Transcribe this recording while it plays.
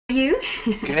You?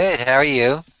 Good. How are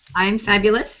you? I'm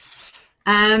fabulous.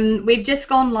 We've just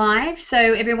gone live, so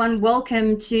everyone,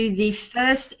 welcome to the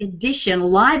first edition,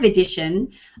 live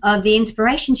edition of the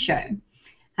Inspiration Show.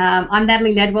 I'm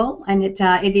Natalie Ledwell, and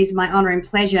it is my honour and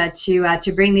pleasure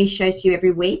to bring these shows to you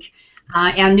every week.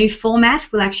 Our new format,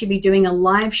 we'll actually be doing a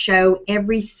live show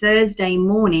every Thursday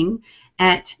morning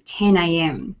at 10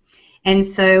 a.m. And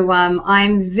so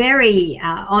I'm very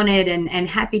honoured and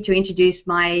happy to introduce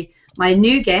my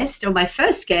new guest, or my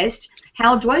first guest,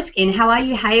 Hale Dwoskin. How are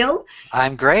you, Hale?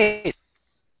 I'm great.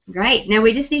 Great. Now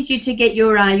we just need you to get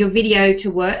your video to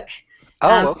work.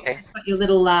 Oh, okay. Got your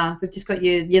little we've just got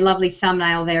your lovely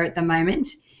thumbnail there at the moment.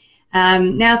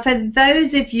 Now, for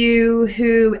those of you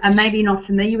who are maybe not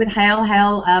familiar with Hale,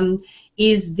 Hale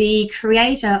is the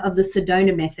creator of the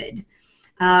Sedona Method,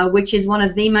 which is one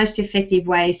of the most effective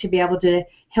ways to be able to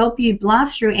help you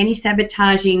blast through any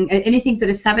sabotaging, anything that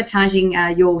is sabotaging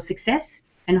your success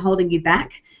and holding you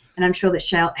back. And I'm sure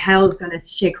that Hale's going to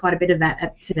share quite a bit of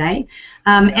that today.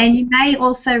 And you may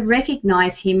also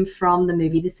recognize him from the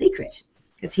movie The Secret,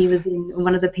 because he was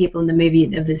one of the people in the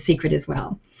movie of The Secret as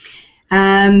well.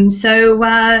 So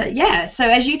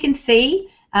as you can see,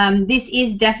 this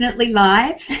is definitely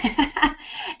live.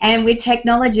 And with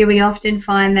technology, we often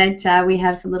find that we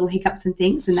have some little hiccups and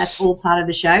things, and that's all part of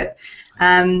the show.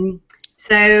 Hale,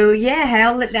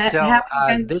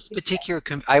 This particular,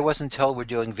 I wasn't told we're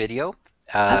doing video.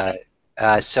 Okay.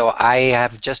 So I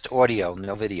have just audio,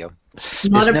 no video.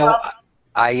 Not a problem.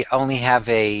 I only have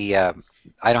I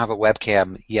don't have a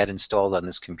webcam yet installed on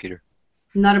this computer.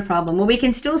 Not a problem. Well, we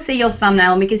can still see your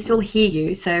thumbnail and we can still hear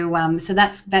you, so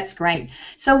that's great.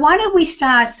 So why don't we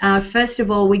start first of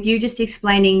all with you just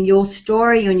explaining your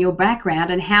story and your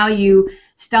background and how you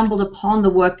stumbled upon the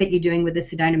work that you're doing with the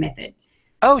Sedona Method.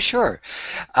 Oh, sure.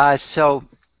 I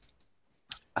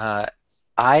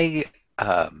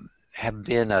have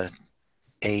been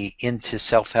into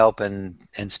self-help and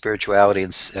spirituality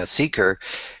and seeker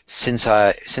since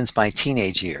my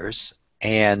teenage years,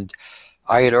 and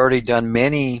I had already done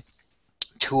many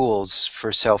tools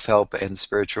for self-help and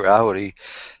spirituality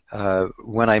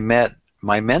when I met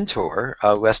my mentor,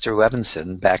 Lester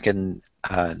Levinson, back in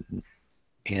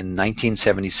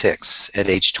 1976 at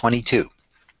age 22.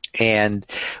 And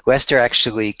Lester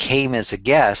actually came as a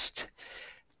guest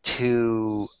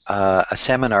to a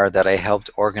seminar that I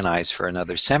helped organize for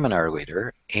another seminar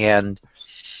leader, and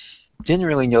didn't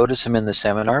really notice him in the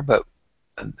seminar, but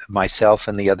myself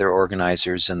and the other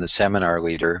organizers and the seminar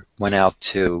leader went out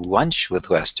to lunch with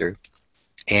Lester,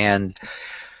 and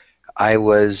I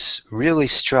was really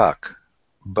struck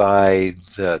by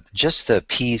just the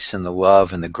peace and the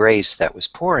love and the grace that was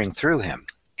pouring through him.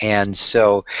 And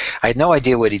so I had no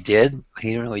idea what he did. He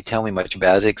didn't really tell me much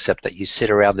about it, except that you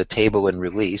sit around the table and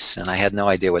release, and I had no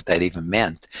idea what that even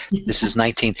meant. This is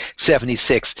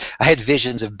 1976. I had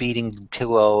visions of beating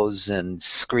pillows and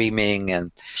screaming,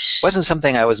 and it wasn't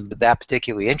something I was that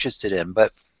particularly interested in,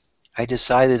 but I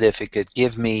decided if it could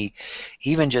give me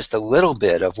even just a little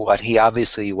bit of what he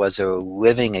obviously was a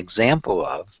living example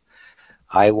of,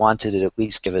 I wanted to at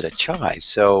least give it a try.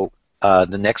 So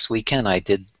the next weekend I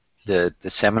did the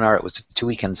seminar. It was a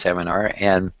 2-weekend seminar,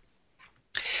 and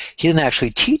he didn't actually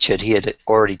teach it. He had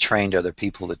already trained other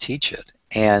people to teach it.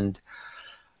 And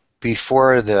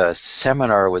before the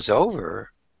seminar was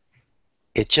over,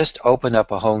 it just opened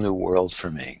up a whole new world for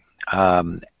me.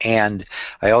 And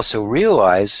I also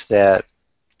realized that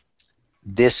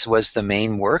this was the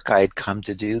main work I'd come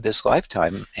to do this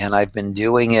lifetime, and I've been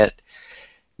doing it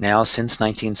now since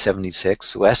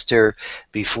 1976. Lester,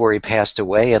 before he passed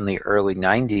away in the early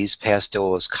 90s, passed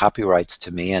all his copyrights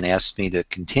to me and asked me to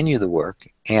continue the work.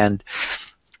 And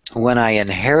when I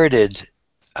inherited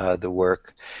the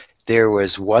work, there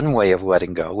was one way of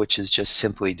letting go, which is just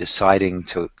simply deciding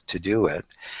to do it.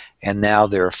 And now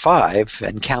there are 5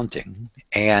 and counting.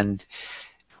 And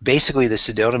basically the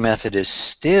Sedona Method is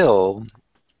still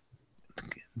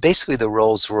basically the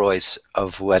Rolls Royce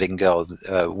of letting go.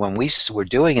 When we were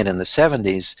doing it in the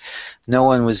 70s, no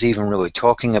one was even really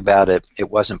talking about it. It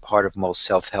wasn't part of most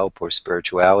self-help or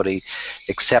spirituality,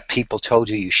 except people told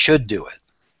you you should do it.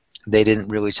 They didn't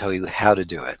really tell you how to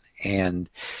do it. And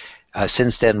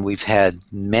since then, we've had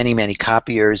many, many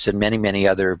copiers and many, many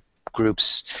other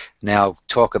groups now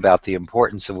talk about the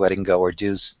importance of letting go or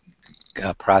do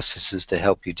processes to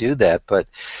help you do that. But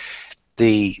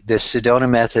the Sedona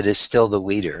Method is still the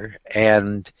leader,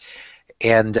 and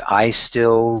I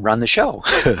still run the show.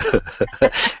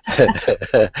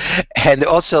 And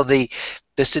also the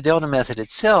Sedona Method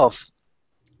itself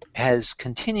has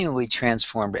continually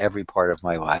transformed every part of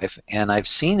my life, and I've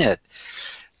seen it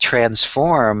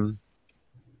transform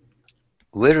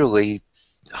literally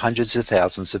hundreds of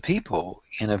thousands of people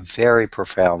in a very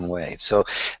profound way. So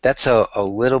that's a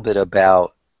little bit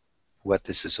about what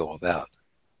this is all about.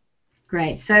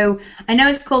 Great. So I know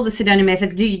it's called the Sedona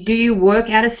Method. Do you work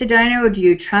out of Sedona, or do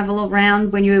you travel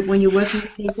around when you're working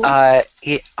with people? Am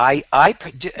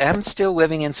still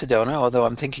living in Sedona, although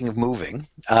I'm thinking of moving.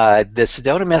 The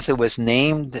Sedona Method was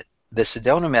named the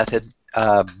Sedona Method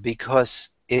because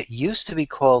it used to be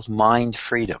called mind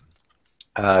freedom,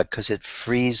 because it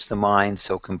frees the mind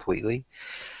so completely.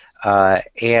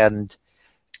 And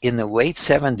in the late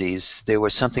 70s, there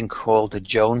was something called the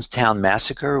Jonestown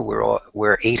Massacre,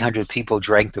 where 800 people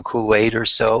drank the Kool-Aid or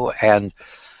so, and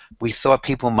we thought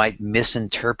people might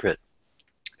misinterpret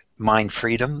mind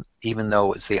freedom, even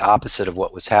though it was the opposite of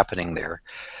what was happening there.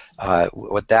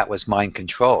 What that was mind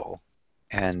control,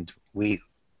 and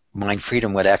mind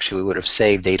freedom would have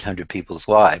saved 800 people's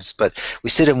lives, but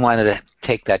we still didn't want to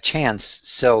take that chance.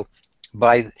 So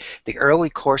by the early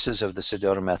courses of the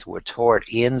Sedona Method were taught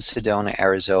in Sedona,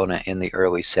 Arizona in the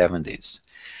early 70s.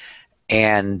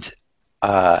 And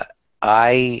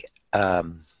I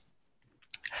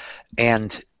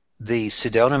and the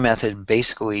Sedona Method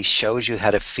basically shows you how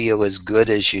to feel as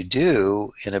good as you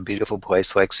do in a beautiful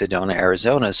place like Sedona,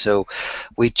 Arizona. So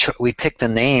we picked the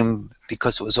name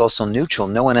because it was also neutral.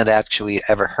 No one had actually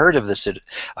ever heard of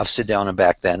Sedona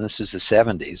back then. This is the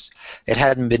 70s. It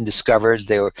hadn't been discovered.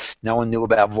 No one knew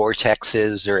about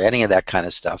vortexes or any of that kind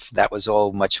of stuff. That was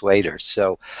all much later.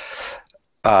 So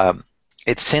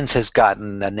it since has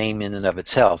gotten a name in and of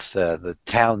itself, the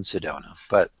town Sedona.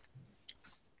 But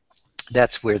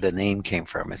that's where the name came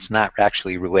from. It's not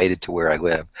actually related to where I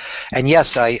live. And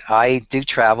yes, I do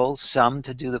travel some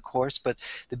to do the course, but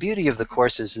the beauty of the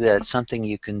course is that it's something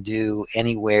you can do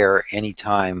anywhere,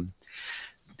 anytime,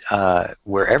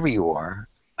 wherever you are.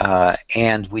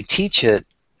 And we teach it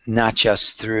not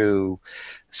just through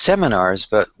seminars,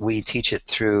 but we teach it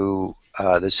through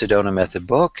the Sedona Method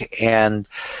book and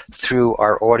through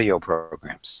our audio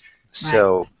programs.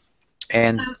 So. Right.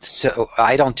 And so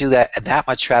I don't do that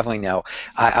much traveling now.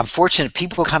 I'm fortunate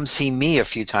people come see me a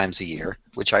few times a year,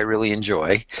 which I really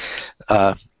enjoy.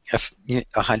 If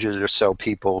 100 or so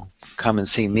people come and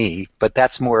see me, but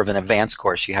that's more of an advanced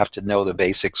course. You have to know the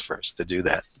basics first to do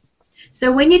that. So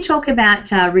when you talk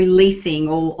about releasing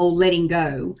or letting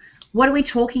go, what are we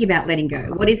talking about letting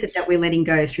go? What is it that we're letting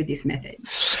go through this method?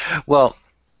 Well,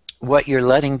 what you're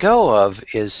letting go of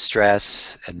is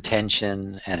stress and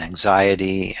tension and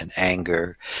anxiety and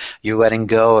anger. You're letting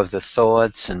go of the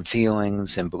thoughts and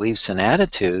feelings and beliefs and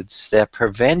attitudes that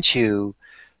prevent you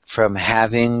from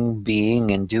having,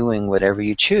 being, and doing whatever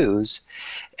you choose,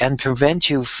 and prevent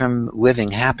you from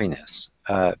living happiness.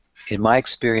 In my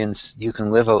experience, you can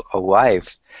live a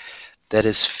life that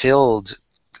is filled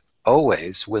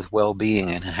always with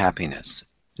well-being and happiness,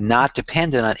 not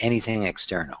dependent on anything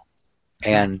external.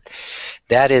 And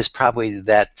that is probably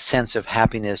that sense of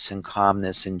happiness and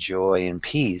calmness and joy and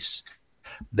peace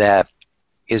that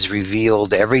is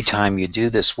revealed every time you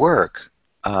do this work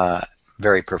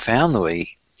very profoundly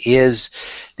is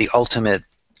the ultimate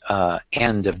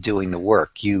end of doing the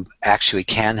work. You actually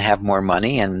can have more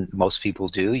money, and most people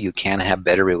do. You can have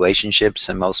better relationships,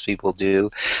 and most people do.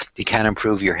 You can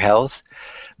improve your health.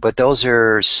 But those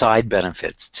are side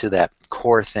benefits to that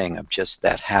core thing of just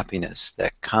that happiness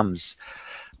that comes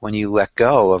when you let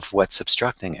go of what's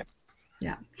obstructing it.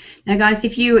 Yeah. Now, guys,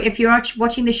 if you're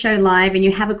watching the show live and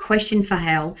you have a question for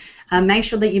Hale, make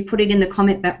sure that you put it in the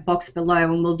comment box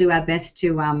below, and we'll do our best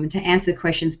to answer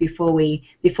questions before we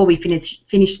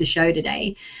finish the show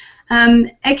today.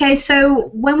 Okay, so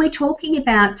when we're talking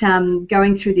about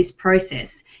going through this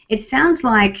process, it sounds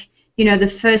like the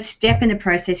first step in the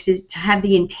process is to have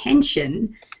the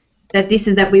intention that this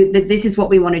is what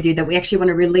we want to do, that we actually want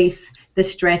to release the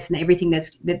stress and everything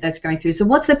that's going through. So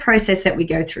what's the process that we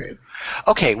go through?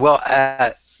 Okay, well,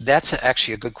 that's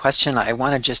actually a good question. I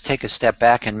want to just take a step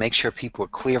back and make sure people are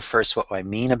clear first what I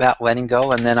mean about letting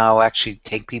go, and then I'll actually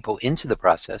take people into the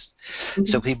process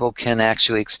so people can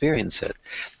actually experience it.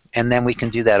 And then we can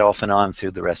do that off and on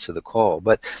through the rest of the call.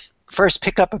 But first,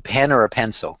 pick up a pen or a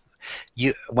pencil.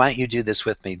 Why don't you do this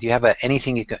with me? Do you have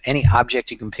any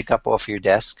object you can pick up off your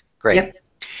desk? Great. Yep.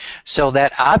 So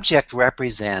that object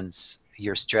represents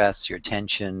your stress, your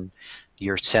tension,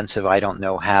 your sense of I don't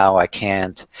know how, I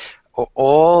can't,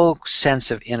 all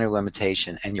sense of inner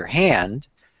limitation. And your hand,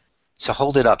 so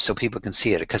hold it up so people can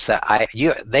see it, because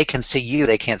they can see you,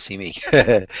 they can't see me.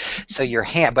 So your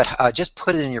hand, but just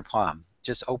put it in your palm.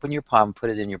 Just open your palm,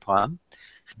 put it in your palm,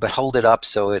 but hold it up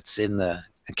so it's in the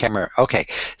camera. Okay,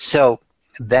 so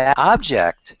that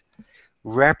object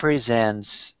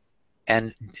represents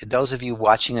and those of you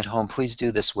watching at home, please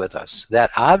do this with us. That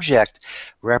object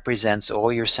represents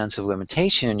all your sense of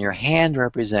limitation, and your hand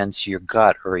represents your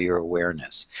gut or your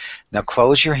awareness. Now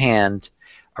close your hand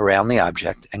around the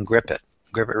object and grip it.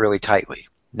 Grip it really tightly.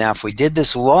 Now if we did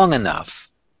this long enough,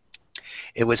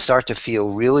 it would start to feel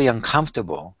really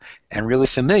uncomfortable and really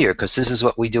familiar, because this is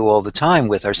what we do all the time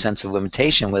with our sense of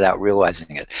limitation without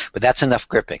realizing it. But that's enough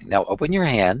gripping. Now open your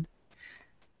hand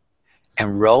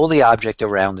and roll the object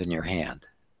around in your hand.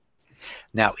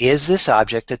 Now, is this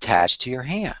object attached to your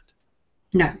hand?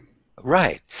 No.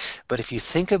 Right. But if you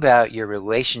think about your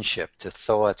relationship to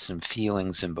thoughts and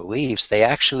feelings and beliefs, they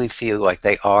actually feel like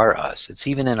they are us. It's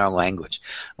even in our language.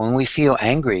 When we feel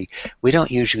angry, we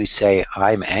don't usually say,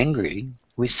 I'm angry.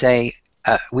 We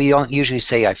don't usually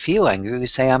say, I feel angry. We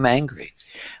say, I'm angry.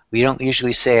 We don't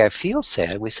usually say, I feel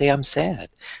sad. We say, I'm sad.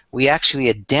 We actually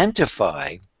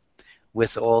identify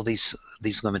with all these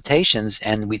limitations,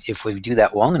 and if we do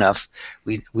that long enough,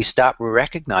 we stop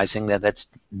recognizing that that's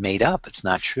made up. It's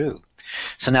not true.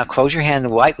 So now close your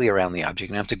hand lightly around the object. You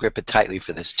don't have to grip it tightly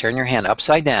for this. Turn your hand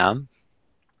upside down.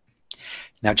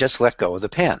 Now just let go of the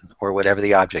pen or whatever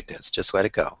the object is. Just let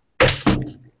it go.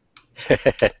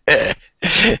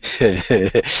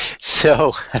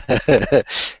 So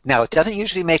now it doesn't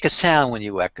usually make a sound when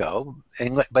you let go,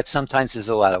 but sometimes there's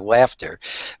a lot of laughter.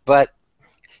 But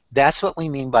that's what we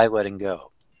mean by letting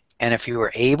go. And if you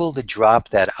are able to drop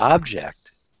that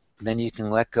object, then you can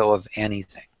let go of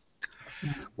anything,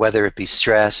 whether it be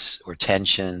stress or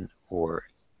tension or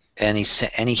any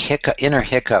inner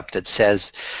hiccup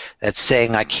that's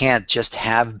saying I can't just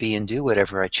have, be, and do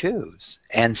whatever I choose.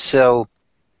 And so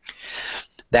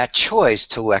that choice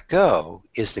to let go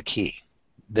is the key.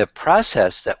 The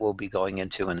process that we'll be going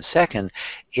into in a second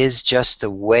is just a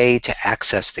way to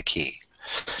access the key.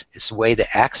 It's a way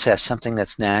to access something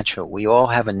that's natural. We all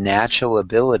have a natural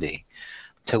ability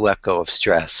to let go of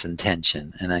stress and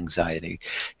tension and anxiety.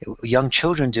 Young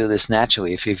children do this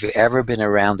naturally. If you've ever been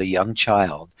around a young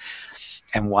child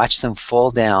and watch them fall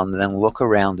down and then look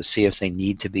around to see if they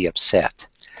need to be upset,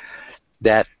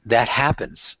 that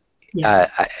happens. Yeah.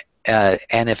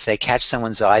 And if they catch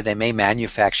someone's eye, they may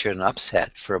manufacture an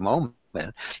upset for a moment,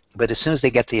 but as soon as they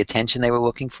get the attention they were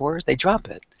looking for, they drop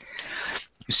it.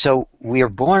 So we are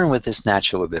born with this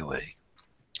natural ability.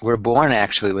 We're born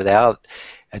actually without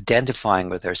identifying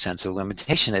with our sense of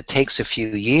limitation. It takes a few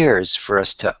years for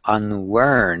us to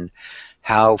unlearn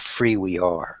how free we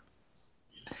are.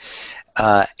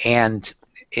 And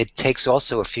it takes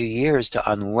also a few years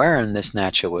to unlearn this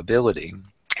natural ability.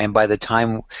 And by the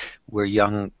time we're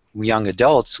young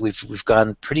adults, we've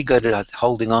gotten pretty good at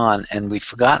holding on, and we've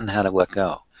forgotten how to let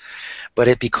go.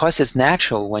 But because it's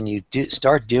natural, when you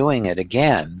start doing it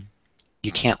again,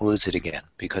 you can't lose it again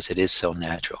because it is so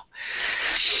natural.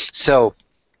 So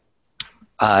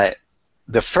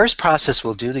the first process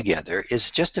we'll do together is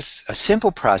just a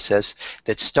simple process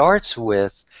that starts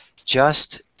with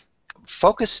just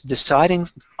deciding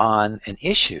on an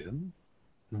issue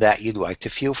that you'd like to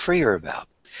feel freer about.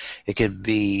 It could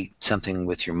be something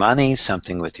with your money,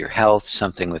 something with your health,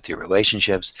 something with your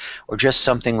relationships, or just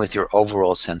something with your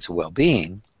overall sense of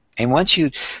well-being. And once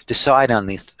you decide on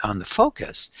the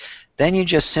focus, then you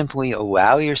just simply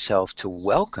allow yourself to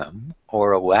welcome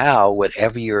or allow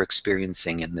whatever you're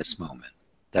experiencing in this moment.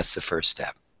 That's the first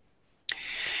step.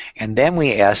 And then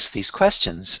we ask these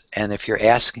questions. And if you're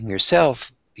asking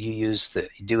yourself, you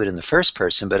do it in the first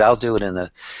person, but I'll do it in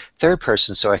the third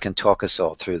person so I can talk us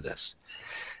all through this.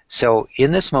 So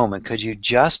in this moment, could you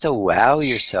just allow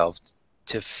yourself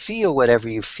to feel whatever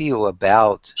you feel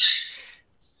about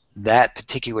that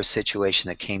particular situation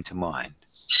that came to mind?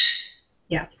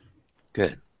 Yeah.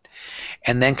 Good.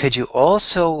 And then could you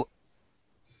also,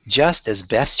 just as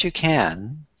best you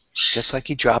can, just like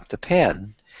you dropped the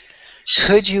pen,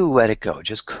 could you let it go?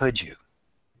 Just could you?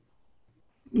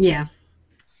 Yeah.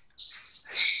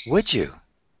 Would you?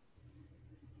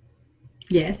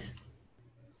 Yes.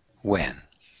 When?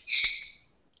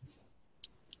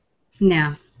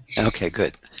 Now. Okay,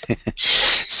 good.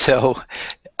 So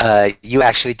you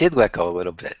actually did let go a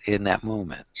little bit in that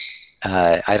moment.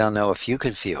 I don't know if you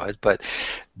could feel it, but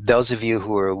those of you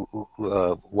who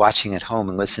are watching at home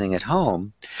and listening at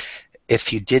home,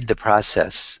 if you did the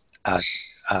process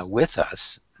with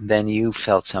us, then you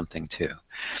felt something too.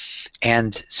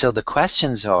 And so the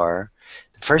questions are,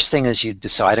 the first thing is you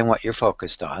decide on what you're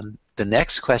focused on. The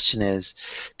next question is,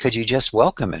 could you just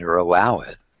welcome it or allow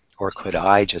it? Or could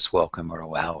I just welcome or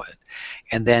allow it?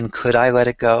 And then could I let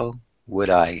it go? Would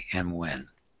I, and when?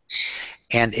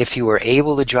 And if you were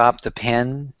able to drop the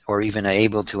pen or even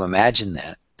able to imagine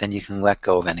that, then you can let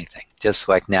go of anything, just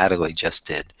like Natalie just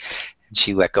did.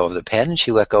 She let go of the pen, and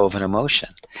she let go of an emotion.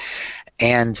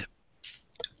 And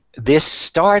this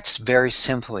starts very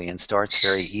simply and starts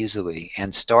very easily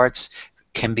and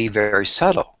can be very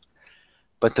subtle.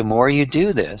 But the more you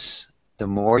do this, the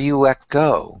more you let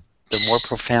go, the more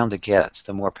profound it gets,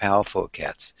 the more powerful it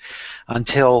gets,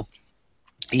 until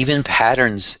even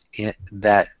patterns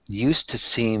that used to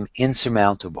seem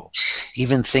insurmountable,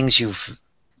 even things you've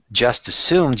just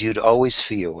assumed you'd always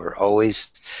feel or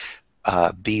always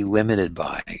be limited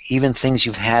by, even things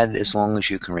you've had as long as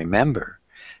you can remember,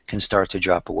 can start to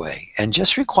drop away, and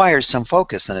just requires some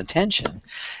focus and attention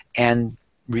and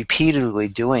repeatedly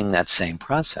doing that same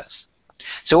process.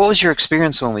 So what was your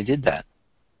experience when we did that?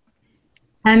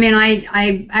 I mean,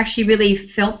 I actually really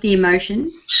felt the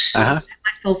emotion,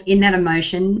 myself in that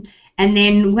emotion. And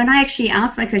then when I actually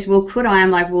asked my coach, well, could I?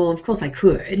 I'm like, well, of course I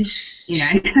could, you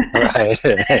know. Right.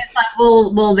 And then it's like,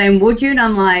 well, then would you? And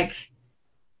I'm like,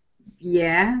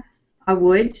 yeah, I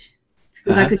would,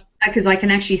 because I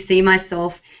can actually see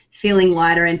myself feeling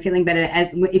lighter and feeling better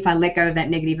if I let go of that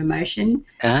negative emotion.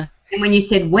 And when you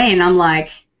said when, I'm like,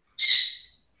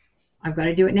 I've got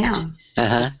to do it now.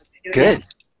 Good.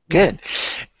 Good.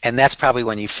 And that's probably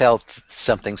when you felt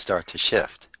something start to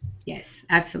shift. Yes,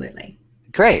 absolutely.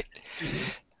 Great.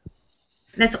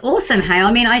 That's awesome, Hale.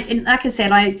 I mean, like I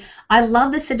said, I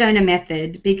love the Sedona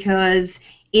Method because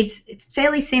it's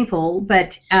fairly simple,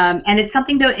 but and it's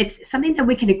something that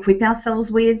we can equip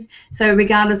ourselves with. So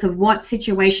regardless of what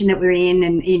situation that we're in,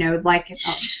 and you know, like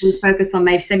we focus on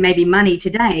maybe money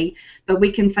today, but we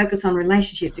can focus on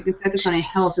relationships, we can focus on our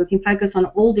health, we can focus on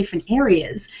all different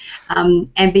areas,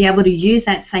 and be able to use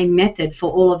that same method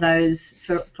for all of those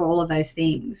all of those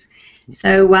things.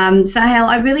 So, Hale,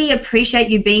 I really appreciate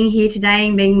you being here today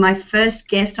and being my first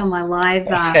guest on my live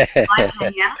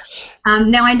hangout.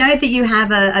 Now, I know that you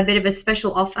have a bit of a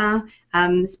special offer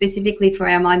specifically for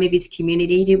our My Movies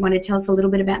community. Do you want to tell us a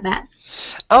little bit about that?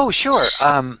 Oh, sure.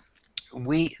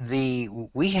 We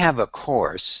have a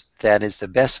course that is the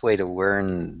best way to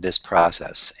learn this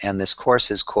process, and this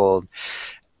course is called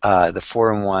the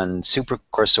 4-in-1 Super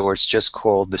Course, or it's just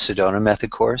called the Sedona Method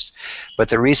course. But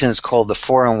the reason it's called the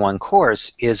 4-in-1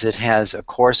 course is it has a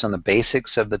course on the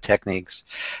basics of the techniques,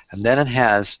 and then it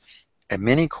has a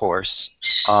mini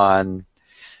course on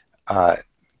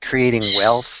creating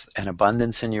wealth and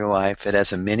abundance in your life. It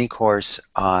has a mini course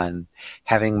on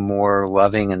having more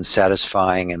loving and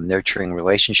satisfying and nurturing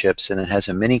relationships, and it has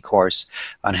a mini course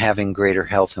on having greater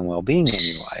health and well-being in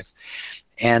your life.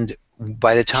 And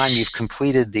by the time you've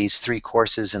completed these 3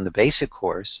 courses in the basic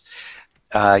course,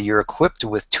 you're equipped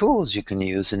with tools you can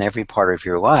use in every part of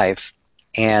your life,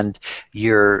 and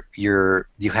you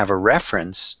have a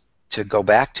reference to go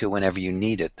back to whenever you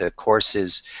need it. The course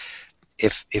is,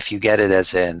 if you get it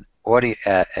as an audio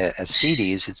as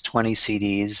CDs, it's 20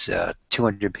 CDs,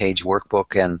 200-page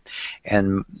workbook,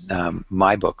 and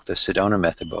my book, the Sedona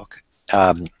Method book.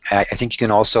 I think you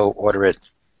can also order it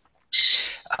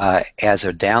as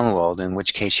a download, in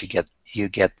which case you get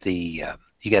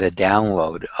a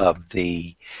download of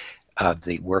the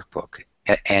workbook,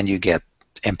 and you get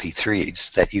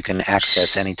MP3s that you can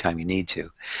access anytime you need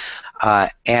to.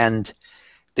 And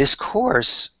this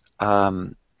course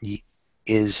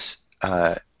is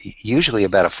usually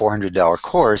about a $400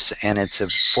 course, and it's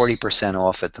 40%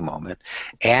 off at the moment,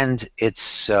 and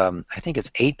it's I think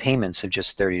it's 8 payments of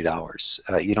just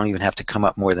 $30. You don't even have to come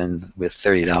up more than with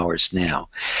 $30 now,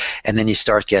 and then you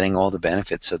start getting all the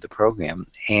benefits of the program.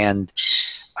 And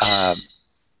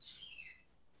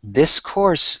this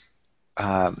course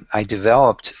I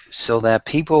developed so that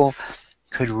people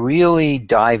could really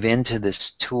dive into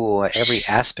this tool, every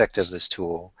aspect of this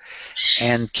tool,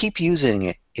 and keep using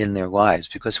it in their lives.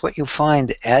 Because what you'll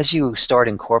find as you start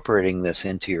incorporating this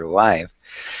into your life,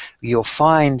 you'll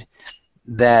find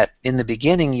that in the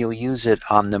beginning you'll use it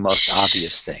on the most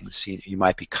obvious things. You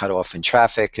might be cut off in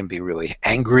traffic and be really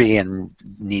angry and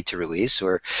need to release,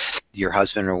 or your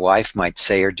husband or wife might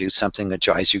say or do something that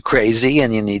drives you crazy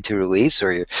and you need to release,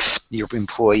 or your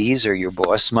employees or your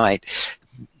boss might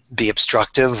be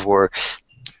obstructive or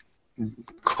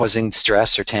causing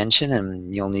stress or tension,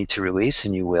 and you'll need to release,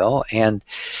 and you will. And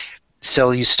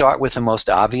so you start with the most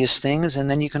obvious things, and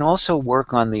then you can also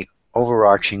work on the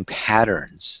overarching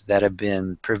patterns that have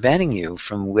been preventing you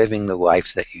from living the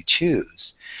life that you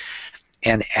choose.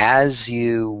 And as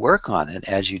you work on it,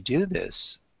 as you do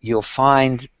this, you'll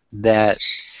find that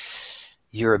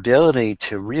your ability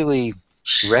to really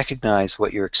recognize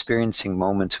what you're experiencing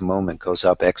moment to moment goes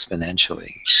up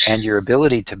exponentially, and your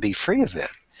ability to be free of it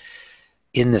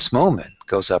in this moment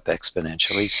goes up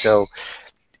exponentially. So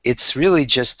it's really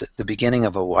just the beginning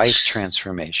of a life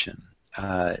transformation,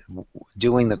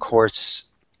 doing the course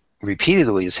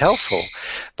repeatedly is helpful,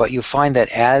 but you find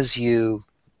that as you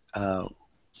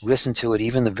listen to it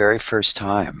even the very first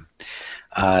time,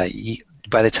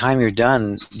 by the time you're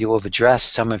done, you'll have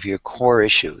addressed some of your core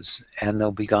issues, and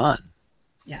they'll be gone.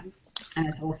 Yeah, and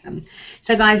that's awesome.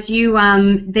 So, guys,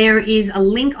 there is a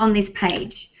link on this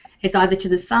page. It's either to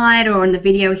the side or on the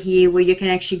video here where you can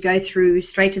actually go through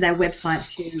straight to their website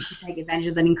to take advantage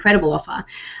of an incredible offer.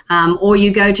 Or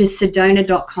you go to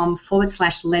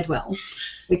sedona.com/Ledwell,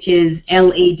 which is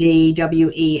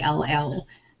LEDWELL.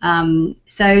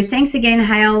 So thanks again,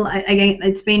 Hale. Again,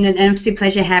 it's been an absolute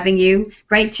pleasure having you.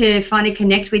 Great to finally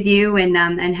connect with you and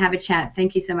have a chat.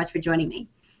 Thank you so much for joining me.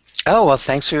 Oh, well,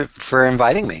 thanks for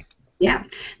inviting me. Yeah.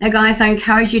 Now, guys, I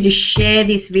encourage you to share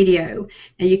this video.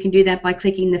 Now, you can do that by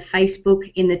clicking the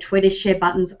Facebook and the Twitter share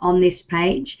buttons on this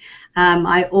page.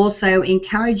 I also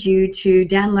encourage you to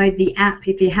download the app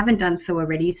if you haven't done so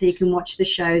already, so you can watch the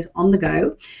shows on the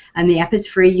go. And the app is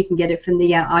free. You can get it from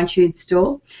the iTunes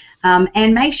store.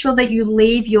 And make sure that you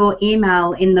leave your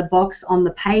email in the box on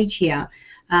the page here,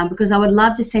 because I would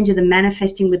love to send you the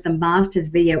Manifesting with the Masters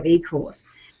video e-course.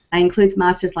 It includes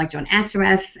masters like John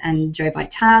Assaraf and Joe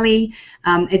Vitale.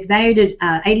 It's valued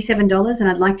at $87, and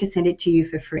I'd like to send it to you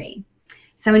for free.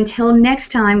 So until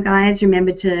next time, guys,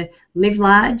 remember to live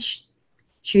large,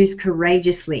 choose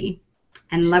courageously,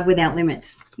 and love without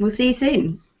limits. We'll see you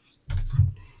soon.